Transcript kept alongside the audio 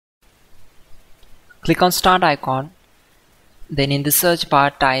Click on Start icon, then in the search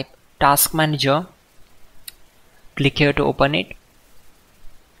bar type Task Manager. Click here to open it.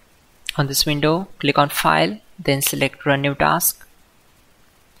 On this window, click on File, then select Run New Task.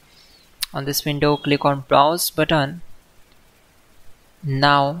 On this window, click on Browse button.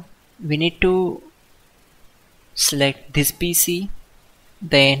 Now we need to select this PC,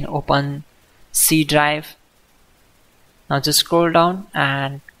 then open C drive. Now just scroll down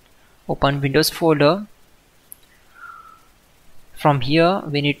and open Windows folder. From here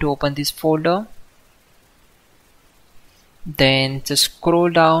we need to open this folder, then just scroll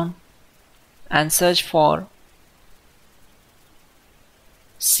down and search for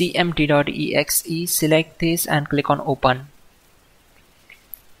cmd.exe. Select this and click on open.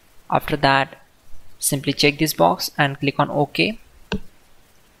 After that, simply check this box and click on OK.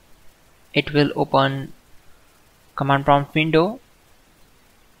 It will open command prompt window.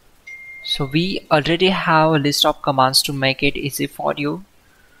 So we already have a list of commands to make it easy for you,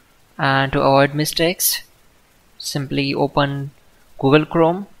 and to avoid mistakes, simply open Google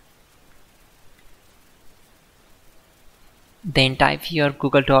Chrome, then type here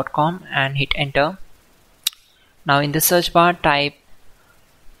google.com and hit enter. Now in the search bar type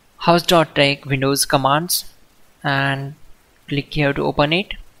hows.tech Windows commands and click here to open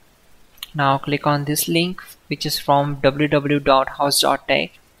it. Now click on this link, which is from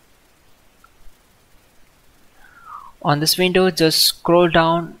www.hows.tech. On this window, just scroll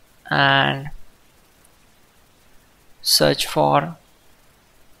down and search for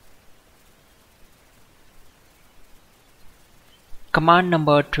command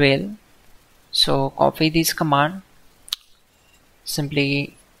number 12. So copy this command,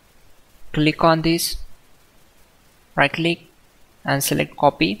 simply click on this, right click and select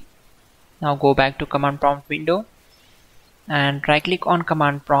copy. Now go back to command prompt window and right click on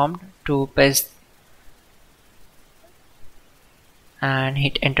command prompt to paste and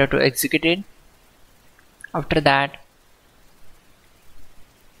hit enter to execute it. After that,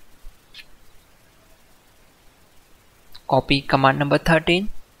 copy command number 13,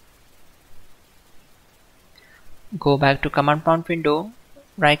 go back to command prompt window,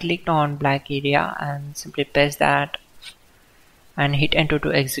 right click on black area and simply paste that and hit enter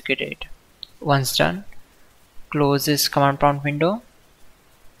to execute it. Once done, close this command prompt window.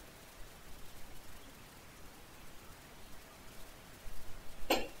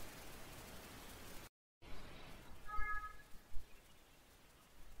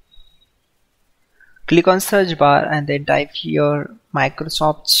 Click on search bar and then type here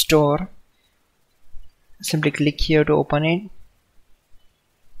Microsoft Store. Simply click here to open it.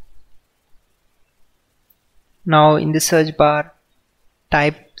 Now in the search bar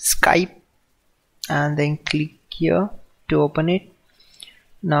type Skype and then click here to open it.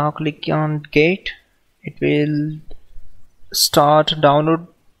 Now click on Get. It will start download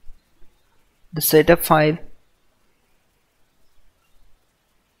the setup file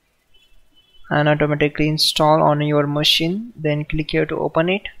and automatically install on your machine. Then click here to open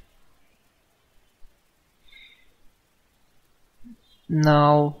it.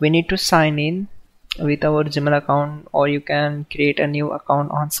 Now we need to sign in with our Gmail account, or you can create a new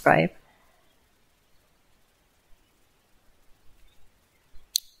account on Skype.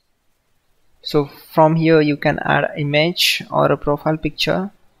 So from here you can add an image or a profile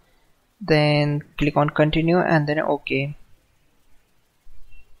picture, then click on continue and then OK.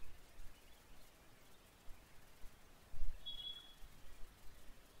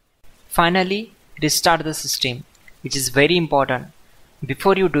 Finally, restart the system, which is very important.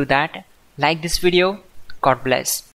 Before you do that, like this video. God bless.